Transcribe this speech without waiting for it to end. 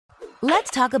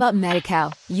Let's talk about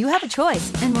Medi-Cal. You have a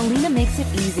choice, and Molina makes it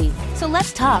easy. So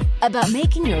let's talk about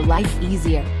making your life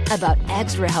easier, about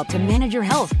extra help to manage your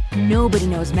health. Nobody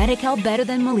knows Medi-Cal better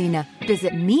than Molina.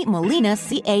 Visit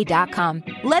meetmolinaca.com.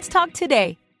 Let's talk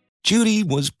today. Judy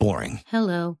was boring.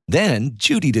 Hello. Then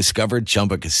Judy discovered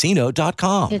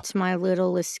ChumbaCasino.com. It's my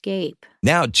little escape.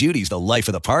 Now Judy's the life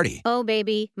of the party. Oh,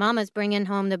 baby, mama's bringing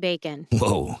home the bacon.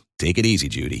 Whoa, take it easy,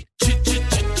 Judy.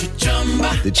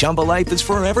 The Chumba life is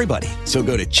for everybody. So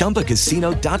go to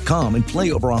ChumbaCasino.com and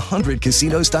play over 100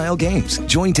 casino-style games.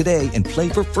 Join today and play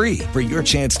for free for your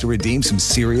chance to redeem some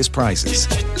serious prizes.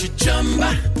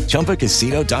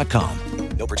 ChumbaCasino.com.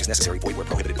 No purchase necessary. Void where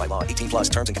prohibited by law. 18 plus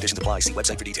terms and conditions apply. See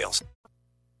website for details.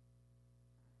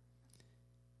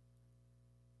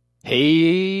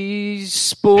 Hey,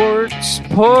 sports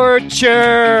porchers!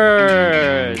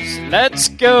 Let's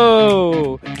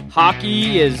go!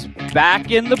 Hockey is back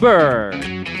in the Burgh.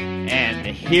 And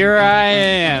here I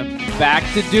am, back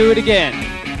to do it again.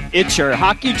 It's your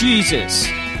Hockey Jesus.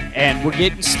 And we're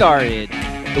getting started.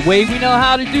 The way we know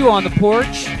how to do on the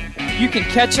porch, you can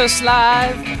catch us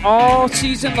live all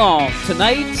season long.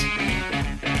 Tonight,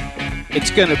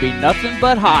 it's going to be nothing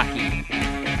but hockey.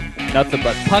 Nothing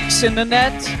but pucks in the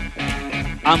net.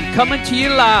 I'm coming to you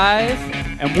live,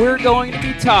 and we're going to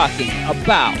be talking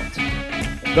about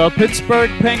the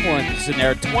Pittsburgh Penguins and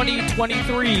their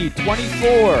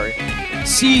 2023-24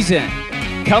 season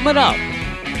coming up.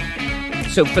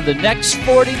 So for the next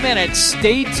 40 minutes,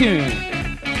 stay tuned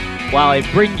while I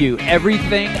bring you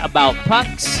everything about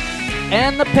pucks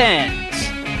and the Pens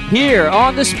here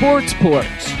on the Sports Porch.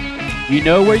 You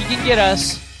know where you can get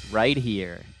us, right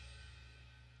here.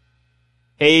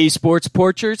 Hey, Sports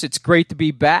Porchers, it's great to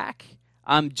be back.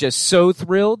 I'm just so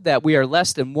thrilled that we are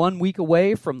less than 1 week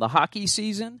away from the hockey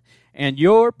season, and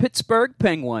your Pittsburgh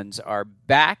Penguins are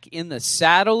back in the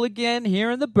saddle again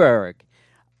here in the Burgh.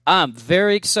 I'm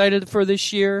very excited for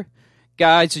this year.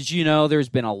 Guys, as you know, there's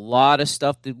been a lot of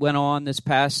stuff that went on this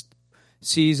past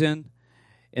season.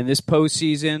 In this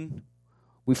postseason,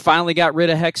 we finally got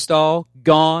rid of Hextall,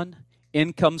 gone.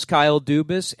 In comes Kyle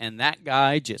Dubas, and that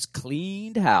guy just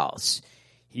cleaned house.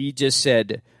 He just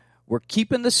said, we're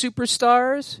keeping the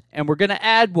superstars, and we're going to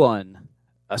add one.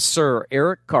 Sir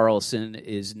Erik Karlsson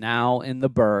is now in the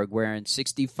Burgh, wearing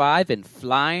 65 and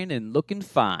flying and looking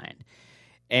fine.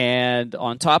 And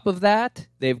on top of that,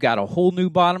 they've got a whole new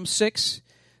bottom six.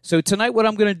 So tonight what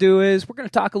I'm going to do is we're going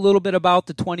to talk a little bit about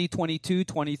the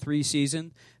 2022-23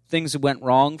 season, things that went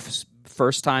wrong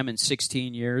first time in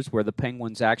 16 years where the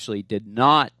Penguins actually did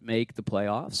not make the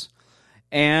playoffs.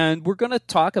 And we're going to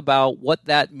talk about what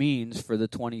that means for the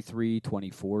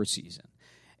 23-24 season.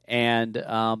 And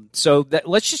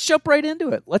let's just jump right into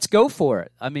it. Let's go for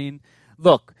it. I mean,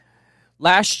 look,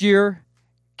 last year,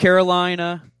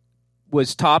 Carolina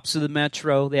was tops of the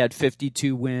Metro. They had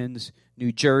 52 wins.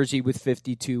 New Jersey with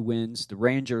 52 wins. The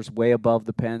Rangers way above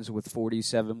the Pens with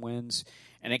 47 wins.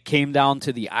 And it came down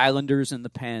to the Islanders and the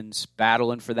Pens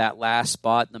battling for that last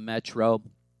spot in the Metro.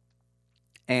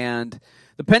 And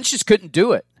the Pens just couldn't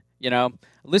do it. You know,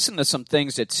 listen to some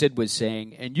things that Sid was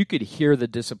saying, and you could hear the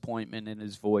disappointment in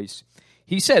his voice.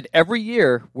 He said, every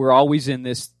year we're always in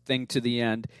this thing to the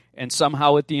end, and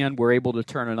somehow at the end we're able to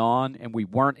turn it on, and we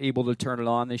weren't able to turn it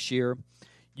on this year.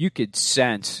 You could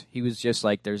sense, he was just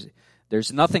like, there's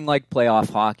nothing like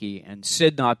playoff hockey, and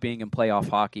Sid not being in playoff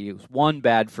hockey, it was one,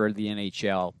 bad for the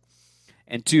NHL,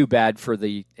 and two, bad for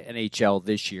the NHL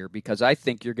this year, because I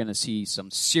think you're going to see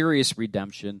some serious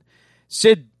redemption.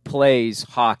 Sid plays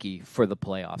hockey for the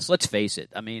playoffs. Let's face it.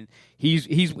 I mean,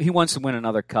 he wants to win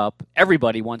another cup.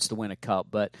 Everybody wants to win a cup,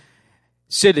 but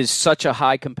Sid is such a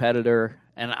high competitor,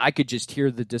 and I could just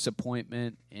hear the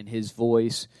disappointment in his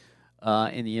voice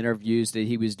in the interviews that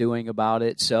he was doing about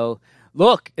it. So,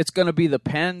 look, it's going to be the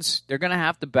Pens. They're going to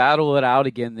have to battle it out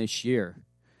again this year.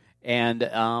 And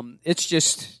it's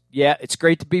just, it's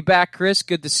great to be back, Chris.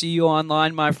 Good to see you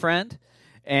online, my friend.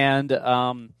 And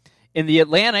in the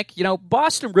Atlantic, you know,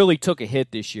 Boston really took a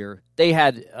hit this year. They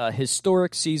had a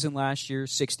historic season last year,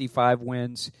 65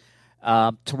 wins.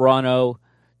 Toronto,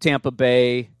 Tampa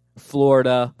Bay,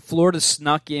 Florida. Florida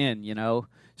snuck in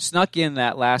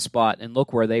that last spot, and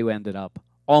look where they ended up,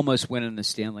 almost winning the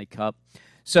Stanley Cup.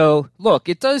 So, look,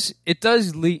 it does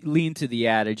lean to the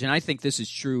adage, and I think this is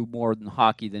true more than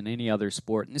hockey than any other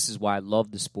sport, and this is why I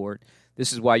love the sport.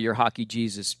 This is why your Hockey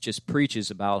Jesus just preaches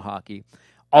about hockey.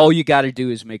 All you got to do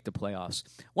is make the playoffs.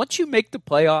 Once you make the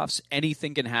playoffs,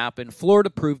 anything can happen. Florida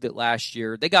proved it last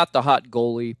year. They got the hot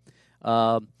goalie.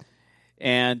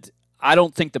 And I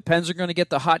don't think the Pens are going to get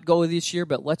the hot goalie this year,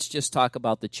 but let's just talk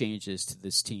about the changes to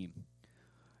this team.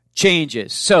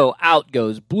 changes. So out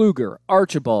goes Bluger,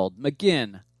 Archibald,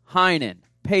 McGinn, Heinen,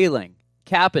 Paling,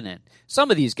 Kapanen.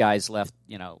 Some of these guys left,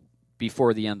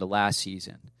 before the end of last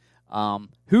season.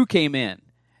 Who came in?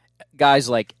 Guys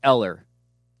like Eller,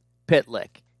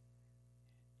 Pitlick.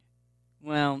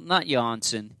 Well, not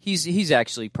Janssen. He's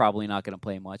actually probably not going to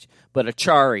play much. But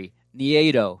Achari,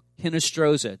 Nieto,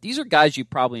 Hinostroza. These are guys you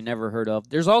probably never heard of.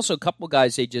 There's also a couple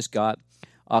guys they just got.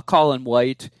 Colin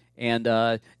White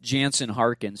and Jansen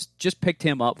Harkins. Just picked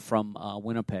him up from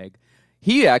Winnipeg.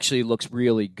 He actually looks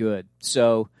really good.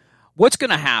 So what's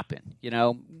going to happen?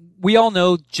 We all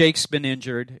know Jake's been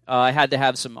injured. Had to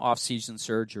have some off-season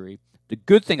surgery. The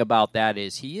good thing about that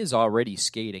is he is already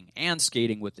skating and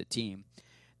skating with the team.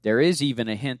 There is even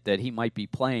a hint that he might be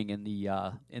playing in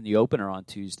the opener on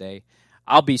Tuesday.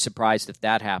 I'll be surprised if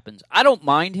that happens. I don't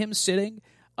mind him sitting,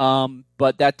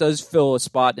 but that does fill a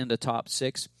spot in the top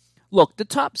 6. Look, the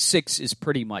top 6 is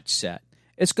pretty much set.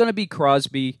 It's going to be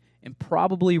Crosby and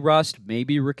probably Rust,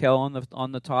 maybe Raquel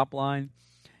on the top line.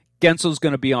 Gensel's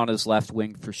going to be on his left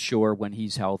wing for sure when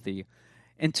he's healthy.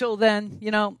 Until then,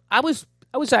 I was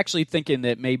actually thinking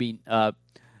that maybe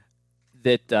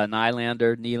that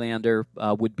Nylander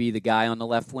would be the guy on the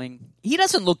left wing. He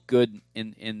doesn't look good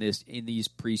in these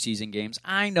preseason games.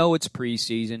 I know it's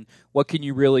preseason. What can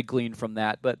you really glean from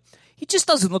that? But he just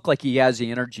doesn't look like he has the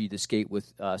energy to skate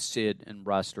with Sid and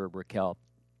Rust or Raquel.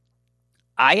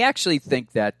 I actually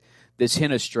think that this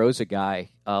Hinostroza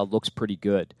guy looks pretty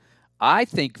good. I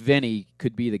think Vinny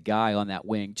could be the guy on that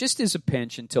wing, just as a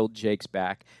pinch until Jake's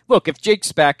back. Look, if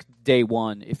Jake's back day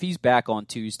one, if he's back on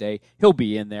Tuesday, he'll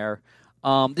be in there.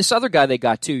 This other guy they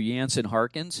got too, Jansen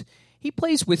Harkins, he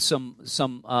plays with some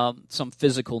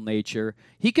physical nature.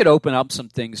 He could open up some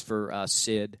things for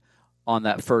Sid on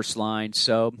that first line.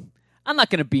 So I'm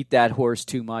not going to beat that horse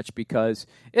too much because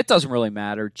it doesn't really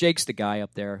matter. Jake's the guy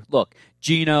up there. Look,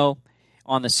 Gino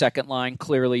on the second line,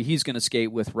 clearly he's going to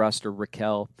skate with Rust or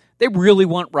Raquel. They really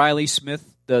want Riley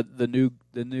Smith, the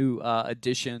new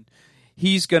addition.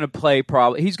 He's going to play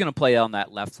on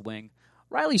that left wing.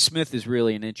 Riley Smith is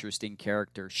really an interesting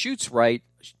character. Shoots right,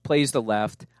 plays the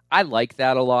left. I like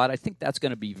that a lot. I think that's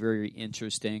going to be very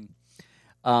interesting.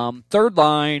 Third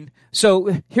line.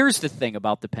 So here's the thing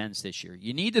about the Pens this year.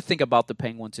 You need to think about the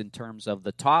Penguins in terms of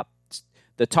the top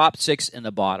 6 and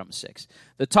the bottom 6.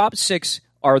 The top 6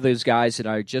 are those guys that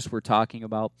I just were talking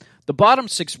about. The bottom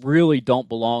 6 really don't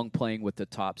belong playing with the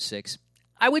top 6.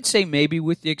 I would say maybe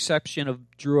with the exception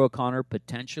of Drew O'Connor,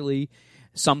 potentially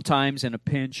sometimes in a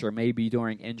pinch or maybe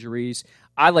during injuries.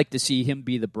 I like to see him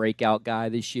be the breakout guy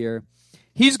this year.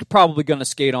 He's probably going to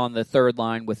skate on the third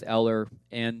line with Eller.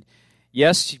 And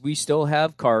yes, we still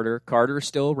have Carter. Carter's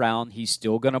still around. He's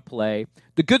still going to play.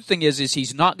 The good thing is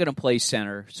he's not going to play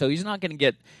center. So he's not going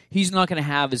to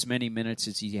have as many minutes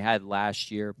as he had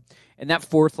last year. And that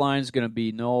fourth line is going to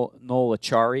be Noel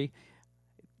Achari.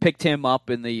 Picked him up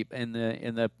in the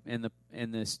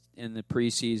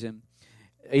preseason.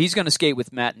 He's going to skate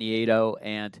with Matt Nieto,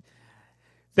 and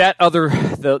that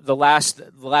the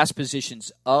last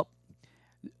position's up.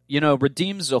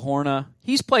 Radim Zahorna,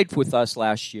 he's played with us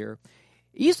last year.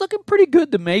 He's looking pretty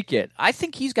good to make it. I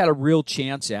think he's got a real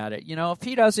chance at it. If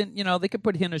he doesn't, they could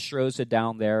put Hinostroza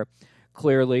down there.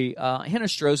 Clearly,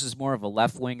 Hinostroza is more of a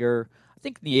left winger. I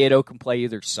think Nieto can play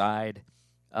either side.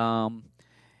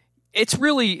 It's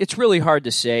really hard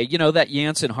to say. That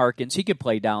Jansen Harkins, he could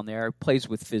play down there. Plays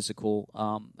with physical,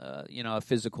 a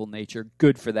physical nature.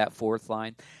 Good for that fourth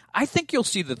line. I think you'll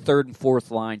see the third and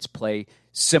fourth lines play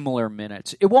similar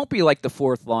minutes. It won't be like the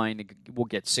fourth line will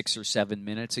get 6 or 7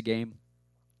 minutes a game,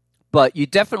 but you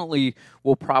definitely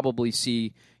will probably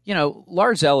see.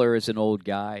 Lars Eller is an old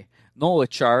guy. Noel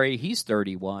Achari, he's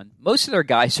 31. Most of their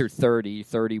guys are 30,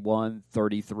 31,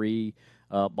 33.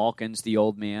 Malkin's the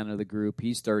old man of the group.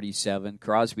 He's 37.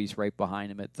 Crosby's right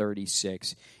behind him at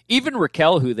 36. Even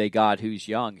Raquel, who they got, who's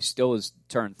young, still has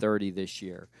turned 30 this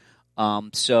year.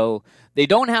 So they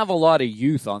don't have a lot of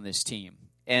youth on this team,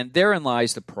 and therein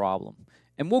lies the problem.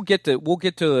 And we'll get to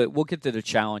the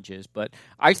challenges, but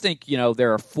I think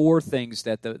there are 4 things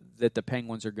that the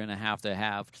Penguins are going to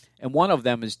have, and one of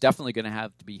them is definitely going to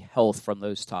have to be health from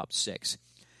those top 6.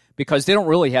 Because they don't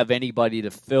really have anybody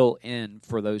to fill in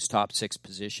for those top 6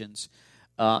 positions.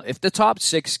 If the top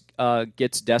 6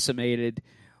 gets decimated,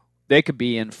 they could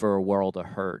be in for a world of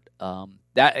hurt.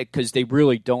 Because they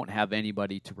really don't have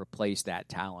anybody to replace that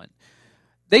talent.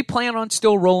 They plan on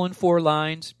still rolling 4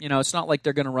 lines. It's not like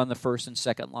they're going to run the first and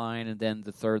second line, and then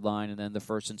the third line, and then the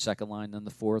first and second line, and then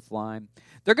the fourth line.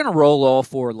 They're going to roll all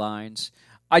 4 lines.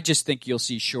 I just think you'll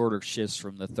see shorter shifts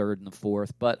from the third and the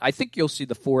fourth, but I think you'll see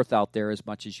the fourth out there as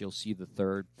much as you'll see the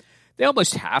third. They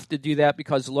almost have to do that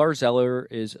because Lars Eller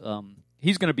is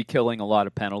he's going to be killing a lot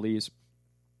of penalties.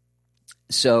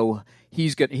 So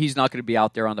he's not going to be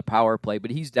out there on the power play, but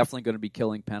he's definitely going to be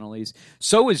killing penalties.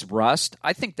 So is Rust.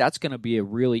 I think that's going to be a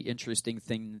really interesting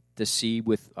thing to see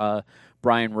with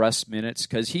Brian Rust's minutes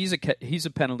because he's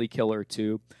a penalty killer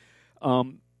too.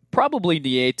 Probably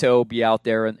Nieto will be out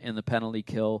there in the penalty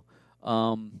kill,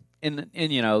 and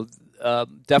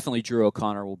definitely Drew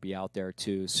O'Connor will be out there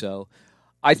too. So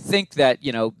I think that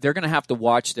they're going to have to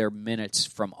watch their minutes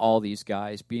from all these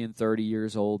guys being 30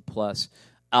 years old plus.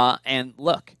 And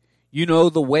look,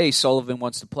 the way Sullivan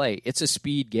wants to play. It's a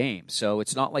speed game, so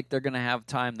it's not like they're going to have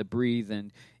time to breathe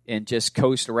and just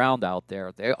coast around out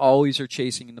there. They always are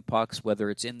chasing the pucks, whether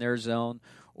it's in their zone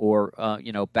or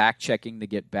back checking to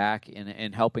get back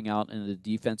and helping out in the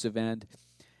defensive end.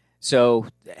 So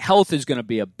health is going to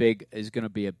be a big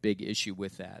issue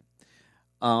with that.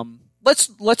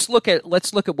 Let's look at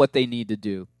what they need to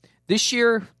do this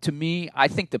year. To me, I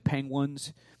think the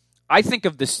Penguins. I think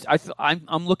of this.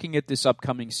 I'm looking at this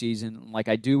upcoming season like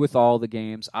I do with all the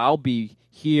games. I'll be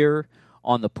here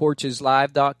on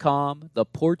theporcheslive.com,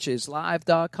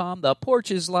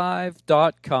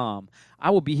 theporcheslive.com. I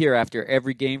will be here after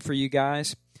every game for you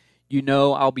guys.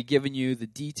 I'll be giving you the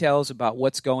details about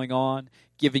what's going on,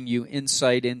 giving you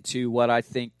insight into what I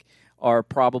think are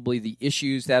probably the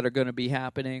issues that are going to be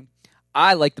happening.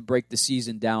 I like to break the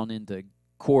season down into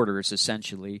quarters,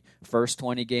 essentially. First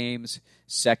 20 games,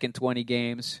 second 20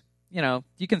 games.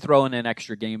 You can throw in an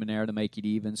extra game in there to make it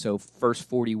even. So first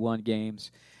 41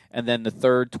 games, and then the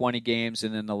third 20 games,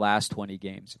 and then the last 20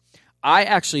 games. I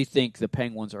actually think the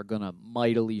Penguins are going to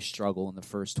mightily struggle in the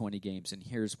first 20 games, and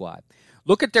here's why.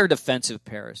 Look at their defensive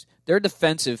pairs. Their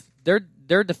defensive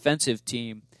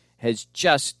team has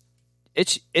just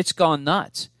it's gone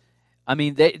nuts. I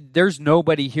mean, there's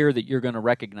nobody here that you're going to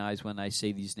recognize when I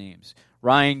say these names.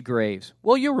 Ryan Graves.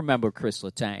 Well, you'll remember Chris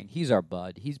Letang. He's our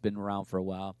bud. He's been around for a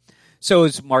while. So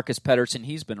is Marcus Pettersson.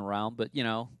 He's been around. But,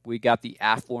 we got the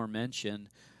aforementioned,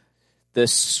 the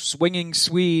swinging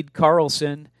Swede,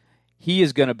 Karlsson. He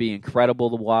is going to be incredible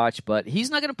to watch, but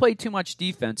he's not going to play too much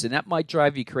defense, and that might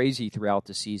drive you crazy throughout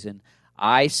the season.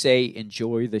 I say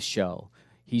enjoy the show.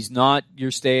 He's not your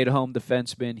stay-at-home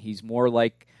defenseman. He's more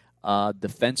like a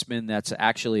defenseman that's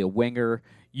actually a winger.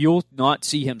 You'll not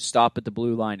see him stop at the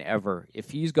blue line ever. If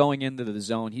he's going into the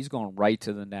zone, he's going right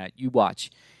to the net. You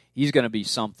watch. He's going to be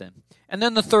something. And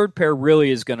then the third pair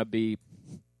really is going to be,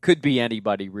 could be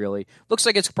anybody really. Looks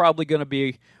like it's probably going to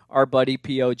be our buddy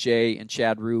POJ and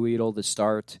Chad Ruhwedel to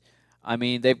start. I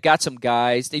mean, they've got some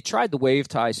guys. They tried to waive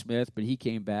Ty Smith, but he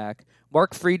came back.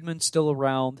 Mark Friedman's still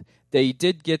around. They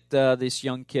did get this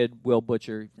young kid, Will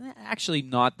Butcher, actually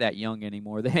not that young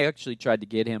anymore. They actually tried to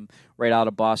get him right out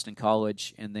of Boston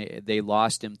College, and they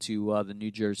lost him to the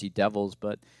New Jersey Devils.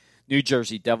 But New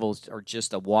Jersey Devils are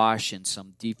just awash in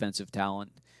some defensive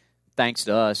talent, thanks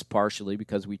to us partially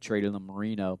because we traded them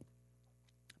Marino.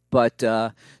 But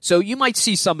so you might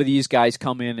see some of these guys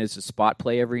come in as a spot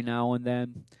play every now and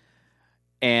then.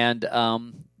 And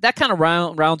that kind of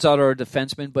rounds out our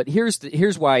defensemen. But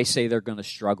here's why I say they're going to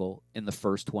struggle in the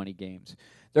first 20 games.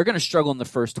 They're going to struggle in the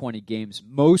first 20 games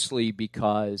mostly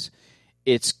because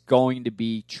it's going to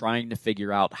be trying to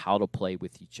figure out how to play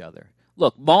with each other.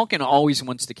 Look, Malkin always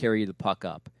wants to carry the puck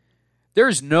up.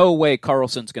 There's no way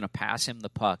Karlsson's going to pass him the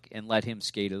puck and let him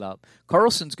skate it up.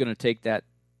 Karlsson's going to take that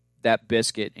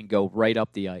biscuit and go right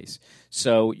up the ice.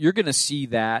 So you're going to see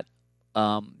that.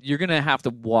 You're going to have to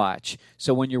watch.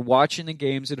 So when you're watching the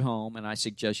games at home, and I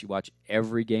suggest you watch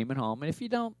every game at home, and if you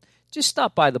don't, just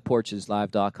stop by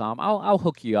theporcheslive.com. I'll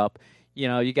hook you up.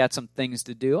 You got some things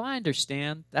to do. I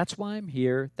understand. That's why I'm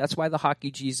here. That's why the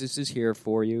Hockey Jesus is here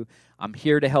for you. I'm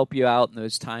here to help you out in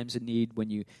those times of need when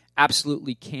you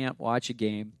absolutely can't watch a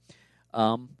game.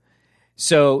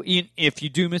 So if you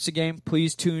do miss a game,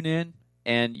 please tune in,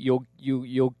 and you'll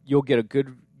get a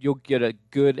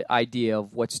good idea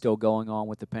of what's still going on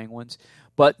with the Penguins.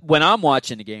 But when I'm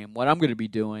watching the game, what I'm going to be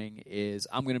doing is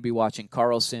I'm going to be watching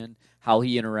Karlsson, how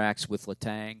he interacts with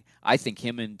Letang. I think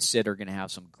him and Sid are going to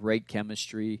have some great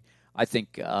chemistry. I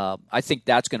think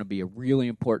that's going to be a really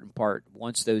important part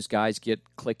once those guys get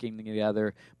clicking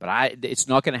together. But it's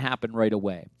not going to happen right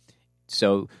away.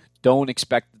 So don't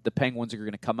expect that the Penguins are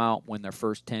going to come out win their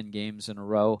first 10 games in a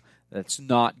row. That's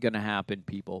not going to happen,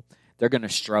 people. They're going to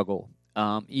struggle.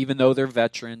 Even though they're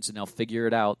veterans and they'll figure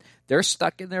it out, they're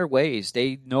stuck in their ways.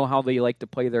 They know how they like to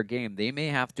play their game. They may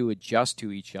have to adjust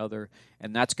to each other,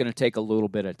 and that's going to take a little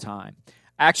bit of time.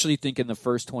 I actually think in the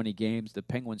first 20 games, the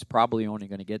Penguins probably only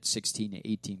going to get 16 to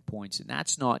 18 points, and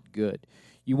that's not good.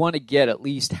 You want to get at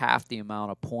least half the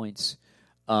amount of points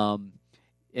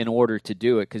in order to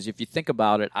do it. Because if you think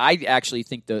about it, I actually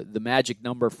think the magic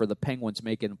number for the Penguins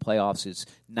making the playoffs is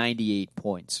 98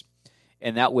 points.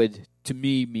 And that would, to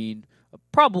me, mean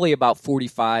probably about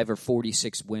 45 or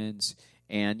 46 wins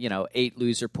and, 8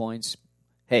 loser points.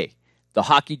 Hey, the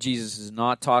hockey Jesus has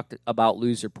not talked about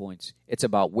loser points. It's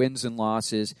about wins and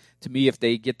losses. To me, if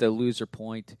they get the loser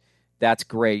point, that's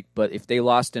great. But if they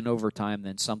lost in overtime,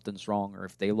 then something's wrong. Or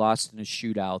if they lost in a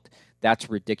shootout, that's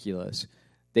ridiculous.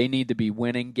 They need to be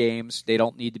winning games. They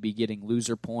don't need to be getting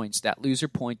loser points. That loser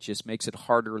point just makes it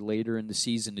harder later in the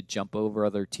season to jump over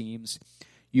other teams.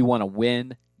 You want to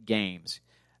win games,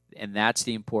 and that's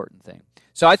the important thing.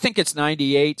 So I think it's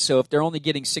 98. So if they're only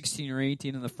getting 16 or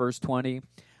 18 in the first 20,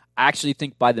 I actually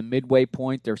think by the midway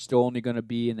point, they're still only going to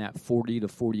be in that 40 to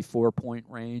 44 point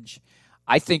range.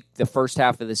 I think the first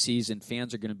half of the season,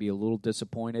 fans are going to be a little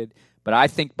disappointed, but I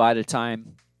think by the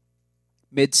time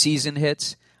mid-season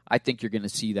hits, I think you're going to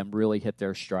see them really hit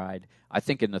their stride. I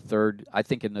think in the third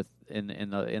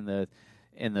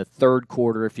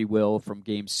quarter, if you will, from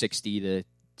games 40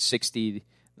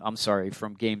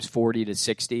 to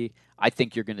 60, I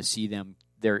think you're going to see them.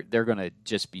 They're going to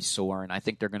just be soaring. I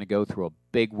think they're going to go through a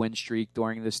big win streak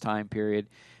during this time period.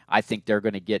 I think they're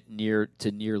going to get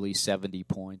nearly 70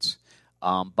 points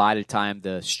by the time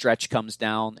the stretch comes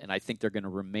down, and I think they're going to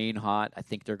remain hot. I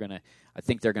think they're going to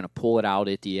pull it out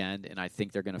at the end, and I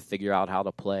think they're going to figure out how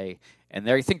to play. And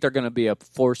I think they're going to be a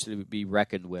force to be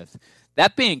reckoned with.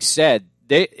 That being said,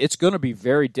 it's going to be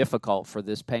very difficult for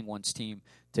this Penguins team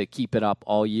to keep it up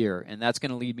all year, and that's going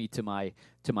to lead me to my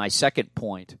second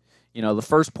point. The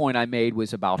first point I made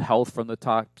was about health from the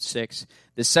top six.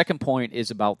 The second point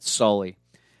is about Sully.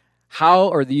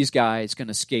 How are these guys going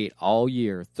to skate all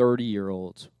year,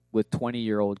 30-year-olds with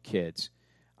 20-year-old kids?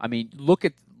 I mean, look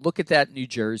at that New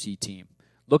Jersey team.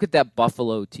 Look at that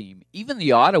Buffalo team. Even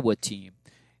the Ottawa team.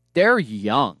 They're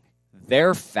young,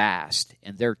 they're fast,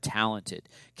 and they're talented.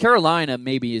 Carolina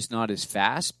maybe is not as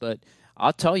fast, but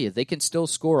I'll tell you, they can still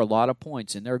score a lot of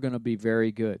points, and they're going to be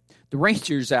very good. The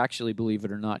Rangers actually, believe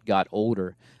it or not, got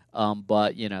older.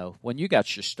 But, when you got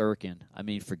Shesterkin,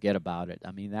 forget about it.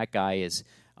 That guy is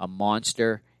a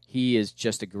monster. He is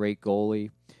just a great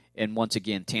goalie. And once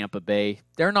again, Tampa Bay,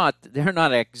 they're not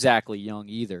exactly young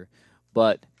either.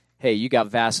 But, hey, you got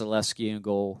Vasilevsky in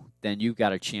goal, then you've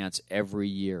got a chance every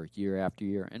year, year after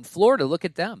year. And Florida, look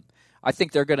at them. I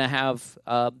think they're going to have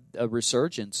a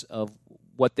resurgence of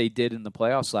what they did in the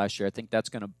playoffs last year. I think that's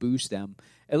going to boost them,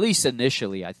 at least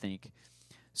initially, I think.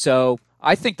 So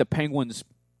I think the Penguins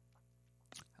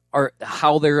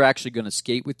how they're actually going to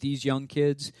skate with these young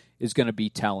kids is going to be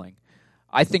telling.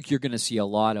 I think you're going to see a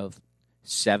lot of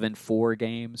 7-4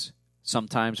 games.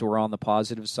 Sometimes we're on the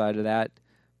positive side of that.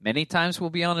 Many times we'll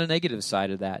be on the negative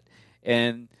side of that.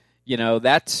 And,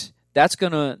 that's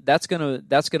gonna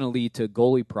lead to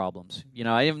goalie problems.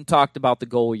 I haven't talked about the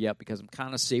goalie yet because I'm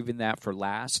kind of saving that for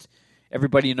last.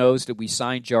 Everybody knows that we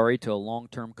signed Jarry to a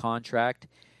long-term contract.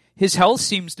 His health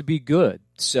seems to be good,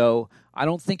 so I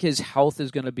don't think his health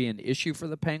is going to be an issue for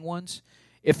the Penguins.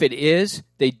 If it is,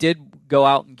 they did go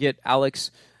out and get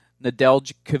Alex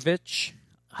Nedeljkovic.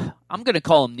 I'm going to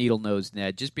call him Needle Nose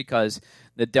Ned just because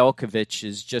Nedeljkovic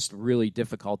is just really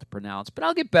difficult to pronounce, but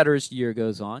I'll get better as the year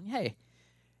goes on. Hey,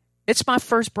 it's my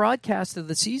first broadcast of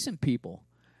the season, people.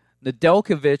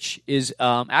 Nedeljkovic is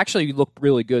actually looked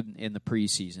really good in the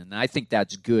preseason, and I think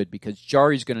that's good because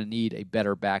Jarry's going to need a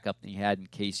better backup than he had in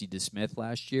Casey DeSmith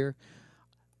last year.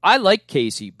 I like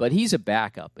Casey, but he's a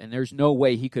backup, and there's no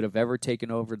way he could have ever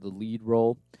taken over the lead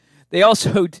role. They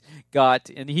also got,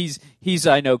 and he's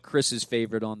I know Chris's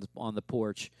favorite on the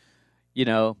porch,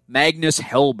 Magnus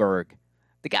Hellberg.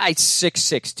 The guy's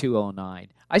 6'6", 209.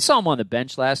 I saw him on the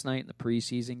bench last night in the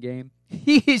preseason game.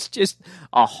 He's just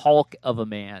a hulk of a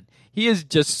man. He is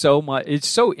just so much. It's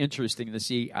so interesting to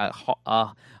see a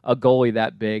goalie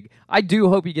that big. I do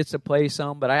hope he gets to play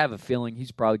some, but I have a feeling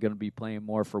he's probably going to be playing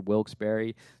more for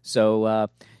Wilkes-Barre. So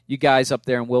you guys up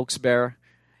there in Wilkes-Barre,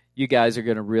 you guys are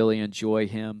going to really enjoy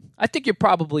him. I think you'll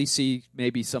probably see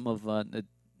maybe some of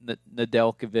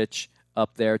Nedeljkovic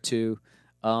up there too.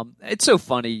 It's so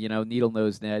funny, Needle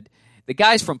Nose Ned. The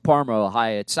guy's from Parma,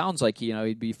 Ohio. It sounds like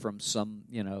he'd be from some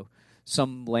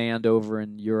land over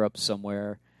in Europe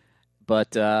somewhere.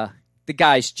 But the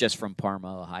guy's just from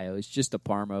Parma, Ohio. He's just a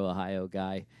Parma, Ohio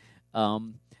guy.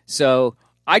 So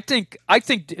I think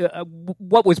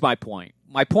what was my point?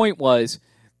 My point was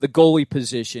the goalie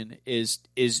position is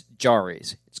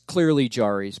Jarry's. It's clearly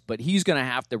Jarry's, but he's going to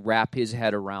have to wrap his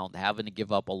head around having to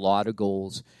give up a lot of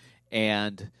goals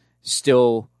and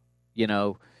still,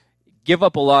 give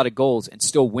up a lot of goals and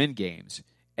still win games,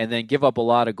 and then give up a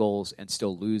lot of goals and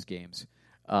still lose games.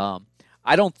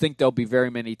 I don't think there'll be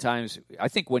very many times. I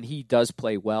think when he does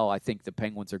play well, I think the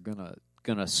Penguins are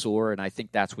gonna soar, and I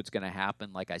think that's what's going to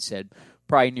happen. Like I said,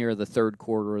 probably near the third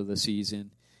quarter of the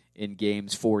season in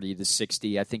games 40 to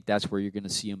 60. I think that's where you're going to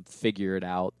see him figure it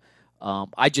out.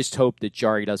 I just hope that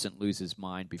Jarry doesn't lose his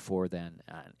mind before then.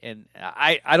 And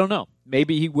I don't know.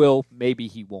 Maybe he will. Maybe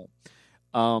he won't.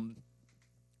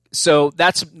 So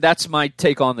that's my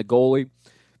take on the goalie.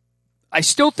 I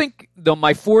still think, though,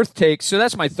 my fourth take, so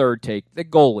that's my third take, the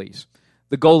goalies.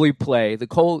 The goalie play. The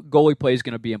goalie play is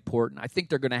going to be important. I think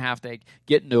they're going to have to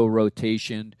get into a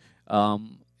rotation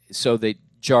so that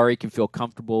Jarry can feel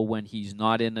comfortable when he's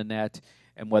not in the net,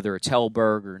 and whether it's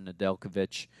Hellberg or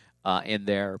Nedeljkovic in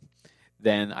there,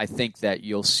 then I think that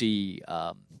you'll see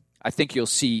a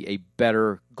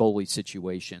better goalie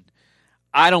situation.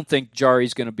 I don't think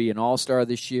Jarry's going to be an all-star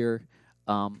this year.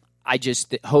 I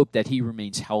just hope that he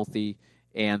remains healthy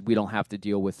and we don't have to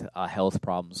deal with health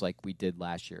problems like we did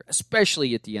last year,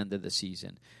 especially at the end of the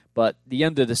season. But the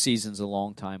end of the season's a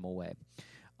long time away.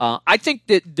 I think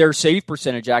that their save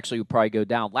percentage actually would probably go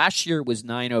down. Last year it was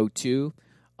 .902.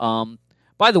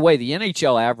 By the way, the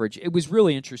NHL average, it was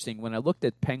really interesting. When I looked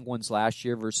at Penguins last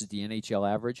year versus the NHL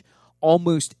average,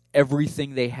 almost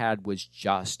everything they had was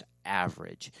just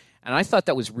average. And I thought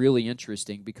that was really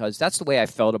interesting because that's the way I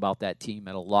felt about that team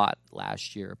a lot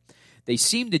last year. They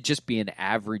seemed to just be an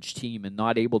average team and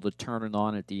not able to turn it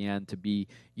on at the end to be,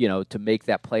 to make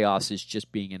that playoffs as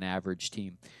just being an average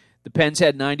team. The Pens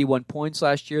had 91 points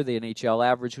last year. The NHL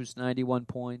average was 91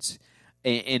 points.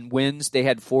 In wins, they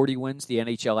had 40 wins. The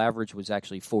NHL average was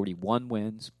actually 41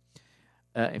 wins.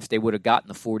 If they would have gotten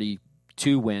the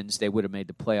 42 wins, they would have made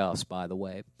the playoffs, by the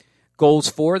way. Goals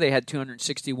for, they had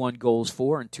 261 goals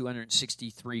for and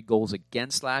 263 goals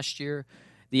against last year.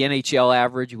 The NHL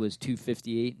average was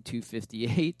 258 and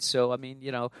 258. So,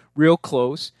 real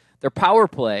close. Their power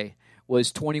play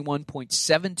was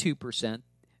 21.72%.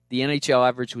 The NHL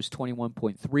average was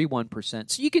 21.31%.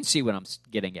 So you can see what I'm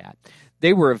getting at.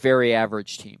 They were a very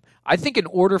average team. I think in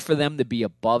order for them to be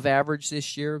above average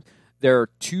this year, there are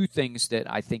two things that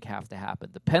I think have to happen.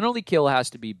 The penalty kill has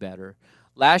to be better.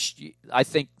 Last year, I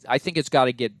think it's got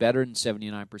to get better than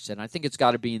 79%. I think it's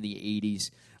got to be in the 80s.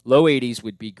 Low 80s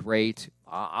would be great.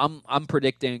 I'm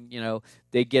predicting,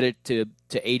 they get it to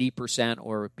 80%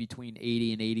 or between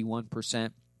 80 and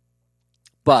 81%.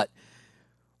 But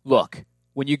look,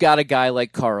 when you got a guy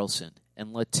like Karlsson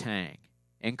and Letang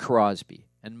and Crosby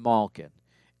and Malkin,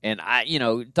 and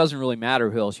it doesn't really matter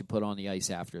who else you put on the ice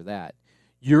after that,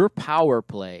 your power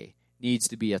play needs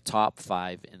to be a top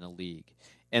 5 in the league.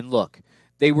 And look,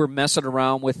 they were messing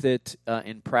around with it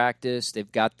in practice.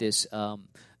 They've got this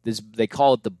they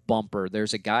call it the bumper.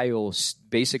 There's a guy who will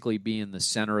basically be in the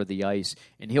center of the ice,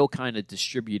 and he'll kind of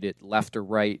distribute it left or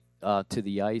right to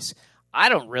the ice. I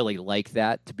don't really like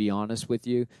that, to be honest with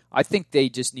you. I think they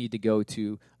just need to go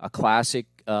to a classic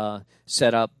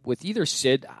setup with either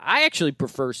Sid. I actually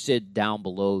prefer Sid down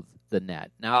below the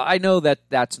net. Now, I know that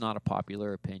that's not a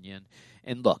popular opinion.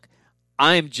 And look,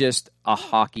 I'm just a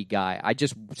hockey guy. I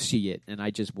just see it and I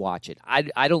just watch it.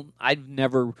 I've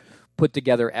never put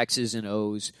together X's and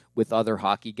O's with other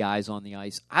hockey guys on the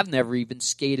ice. I've never even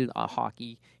skated a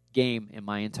hockey game in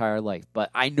my entire life, but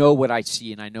I know what I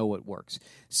see and I know what works.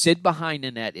 Sid behind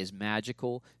the net is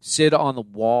magical. Sid on the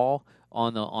wall,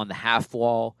 on the half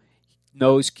wall,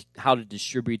 knows how to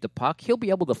distribute the puck. He'll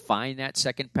be able to find that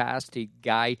second pass to a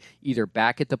guy either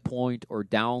back at the point or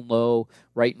down low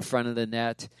right in front of the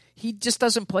net. He just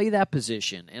doesn't play that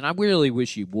position, and I really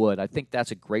wish he would. I think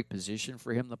that's a great position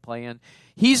for him to play in.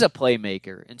 He's a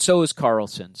playmaker, and so is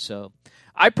Karlsson. So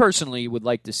I personally would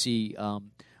like to see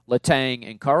Letang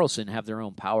and Karlsson have their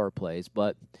own power plays.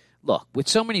 But look, with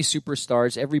so many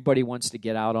superstars, everybody wants to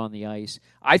get out on the ice.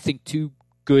 I think two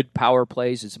good power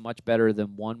plays is much better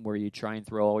than one where you try and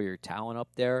throw all your talent up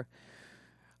there.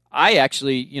 I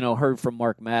actually, heard from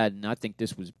Mark Madden. I think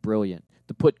this was brilliant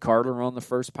to put Carter on the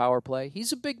first power play.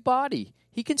 He's a big body.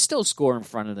 He can still score in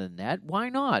front of the net. Why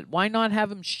not? Why not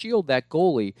have him shield that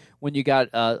goalie when you got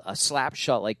a slap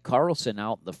shot like Karlsson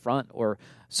out in the front, or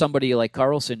somebody like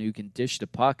Karlsson who can dish the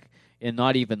puck and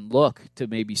not even look to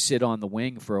maybe sit on the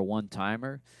wing for a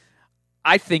one-timer?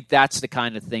 I think that's the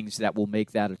kind of things that will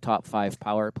make that a top 5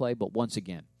 power play. But once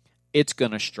again, it's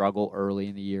going to struggle early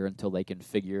in the year until they can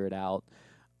figure it out.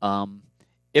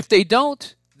 If they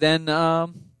don't, then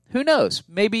who knows?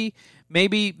 Maybe they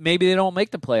don't make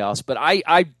the playoffs. But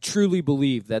I truly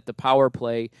believe that the power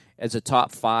play as a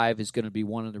top 5 is going to be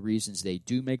one of the reasons they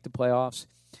do make the playoffs.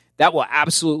 That will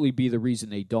absolutely be the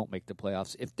reason they don't make the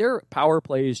playoffs. If their power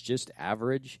play is just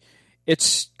average,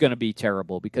 it's going to be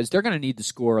terrible because they're going to need to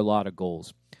score a lot of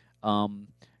goals.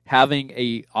 having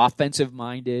a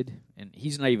offensive-minded, and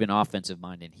he's not even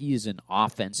offensive-minded, he is an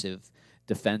offensive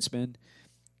defenseman,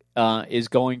 is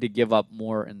going to give up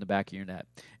more in the back of your net.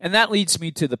 And that leads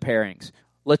me to the pairings.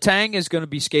 Letang is going to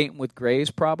be skating with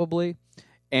Graves probably,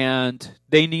 and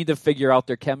they need to figure out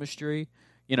their chemistry.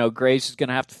 Graves is going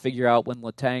to have to figure out when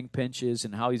Letang pinches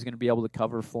and how he's going to be able to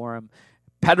cover for him.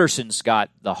 Pettersson's got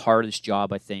the hardest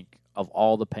job, I think, of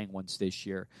all the Penguins this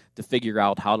year to figure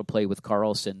out how to play with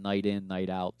Karlsson night in, night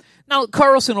out. Now,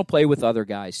 Karlsson will play with other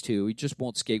guys, too. He just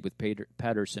won't skate with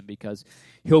Pettersson because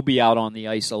he'll be out on the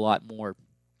ice a lot more,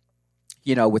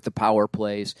 with the power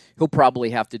plays. He'll probably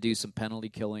have to do some penalty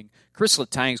killing. Chris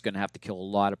Letang's going to have to kill a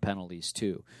lot of penalties,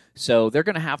 too. So they're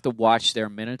going to have to watch their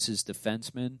minutes as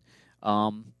defensemen.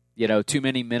 Too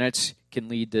many minutes can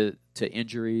lead to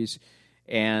injuries.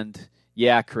 And,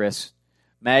 yeah, Chris,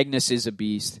 Magnus is a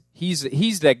beast. He's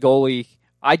that goalie.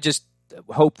 I just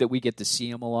hope that we get to see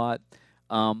him a lot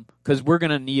because we're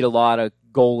going to need a lot of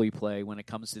goalie play when it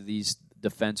comes to these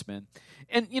defensemen.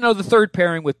 And, the third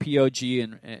pairing with POJ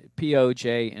and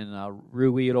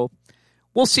Ruhwedel,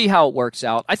 we'll see how it works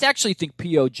out. I actually think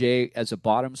POJ as a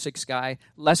bottom six guy,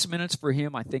 less minutes for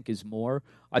him I think is more.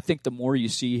 I think the more you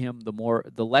see him,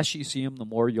 the less you see him, the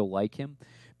more you'll like him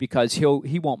because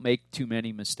he won't make too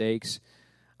many mistakes.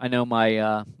 I know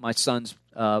my son's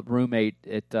roommate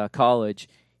at college,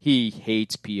 he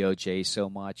hates POJ so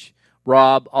much.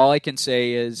 Rob, all I can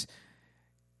say is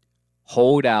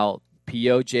hold out.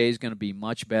 POJ is going to be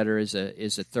much better as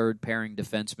a third pairing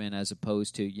defenseman as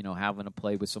opposed to having to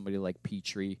play with somebody like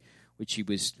Petrie, which he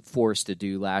was forced to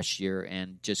do last year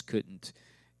and just couldn't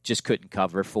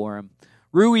cover for him.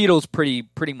 Ruhwedel's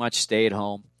pretty much stay at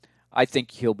home. I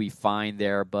think he'll be fine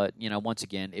there, but once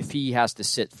again, if he has to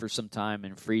sit for some time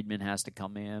and Friedman has to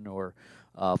come in, or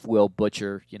if Will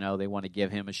Butcher, they want to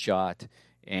give him a shot,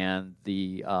 and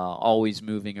the always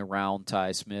moving around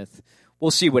Ty Smith,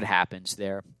 we'll see what happens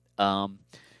there.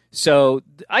 So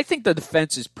I think the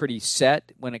defense is pretty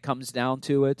set when it comes down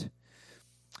to it.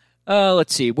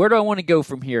 Let's see, where do I want to go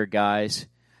from here, guys?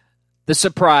 The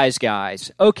surprise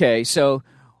guys. Okay, so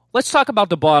let's talk about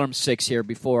the bottom six here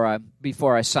before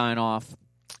I sign off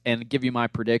and give you my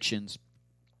predictions.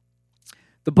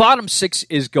 The bottom six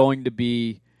is going to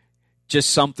be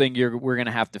just something we're going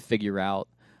to have to figure out.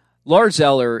 Lars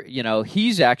Eller,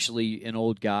 he's actually an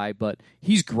old guy, but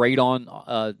he's great on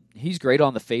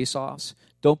the face-offs.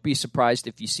 Don't be surprised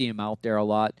if you see him out there a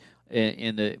lot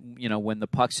in the when the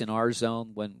puck's in our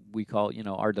zone, when we call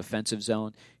our defensive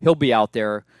zone. He'll be out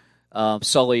there.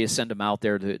 Sully has sent him out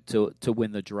there to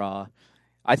win the draw.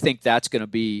 I think that's going to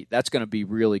be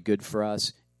really good for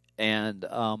us. And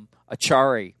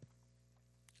Achari,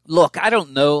 look, I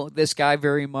don't know this guy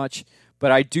very much,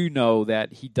 but I do know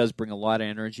that he does bring a lot of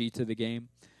energy to the game.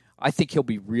 I think he'll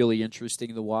be really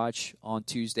interesting to watch on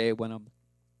Tuesday when I'm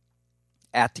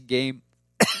at the game.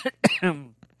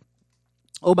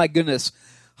 Oh my goodness,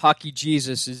 Hockey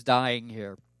Jesus is dying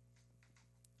here.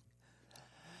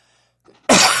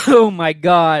 Oh my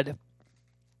God.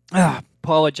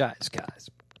 Apologize,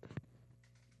 guys.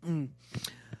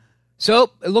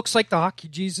 So, it looks like the Hockey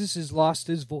Jesus has lost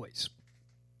his voice.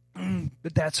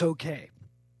 But that's okay.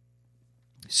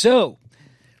 So,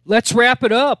 let's wrap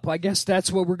it up. I guess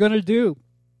that's what we're going to do.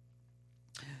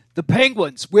 The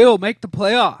Penguins will make the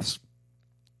playoffs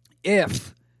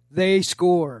if they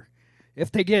score,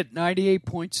 if they get 98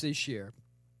 points this year.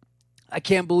 I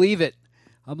can't believe it.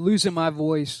 I'm losing my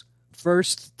voice.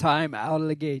 First time out of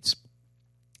the gates.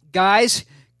 Guys,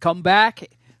 come back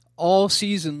all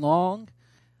season long,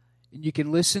 and you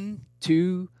can listen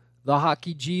to the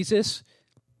Hockey Jesus.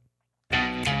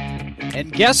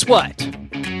 And guess what?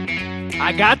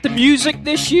 I got the music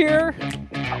this year,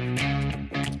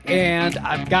 and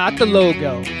I've got the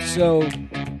logo. So,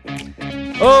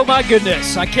 oh my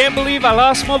goodness, I can't believe I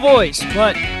lost my voice,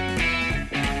 but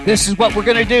this is what we're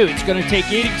going to do. It's going to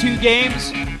take 82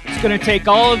 games. It's going to take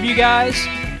all of you guys.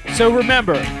 So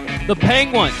remember, the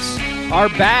Penguins are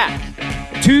back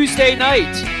Tuesday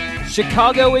night.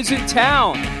 Chicago is in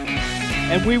town,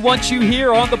 and we want you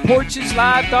here on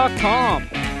theporcheslive.com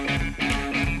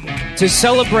to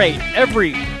celebrate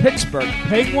every Pittsburgh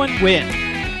Penguin win.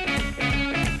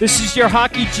 This is your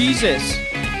Hockey Jesus.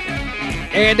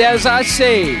 And as I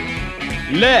say,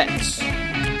 let's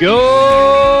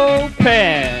go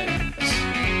Pens.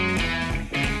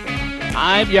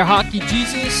 I'm your Hockey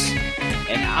Jesus,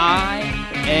 and I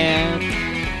am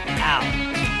out.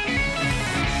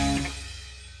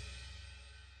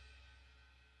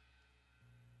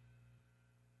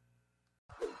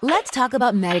 Let's talk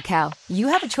about Medi-Cal. You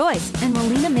have a choice, and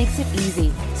Molina makes it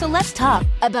easy. So let's talk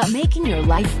about making your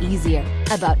life easier,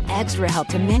 about extra help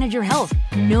to manage your health.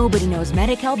 Nobody knows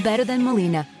Medi-Cal better than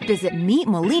Molina. Visit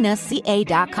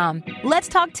meetmolinaca.com. Let's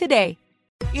talk today.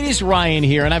 It is Ryan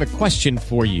here, and I have a question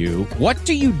for you. What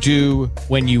do you do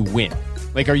when you win?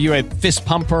 Like, are you a fist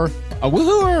pumper, a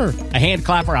woohooer, a hand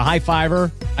clapper, a high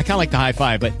fiver? I kind of like the high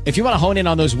five, but if you want to hone in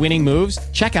on those winning moves,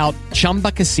 check out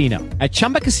Chumba Casino. At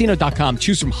ChumbaCasino.com,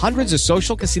 choose from hundreds of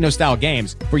social casino-style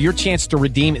games for your chance to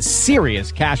redeem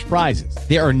serious cash prizes.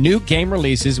 There are new game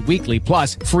releases weekly,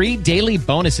 plus free daily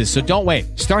bonuses. So don't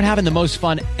wait. Start having the most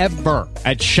fun ever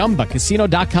at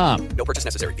ChumbaCasino.com. No purchase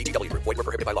necessary. VGW Group. Void where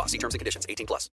prohibited by law. See terms and conditions. 18+.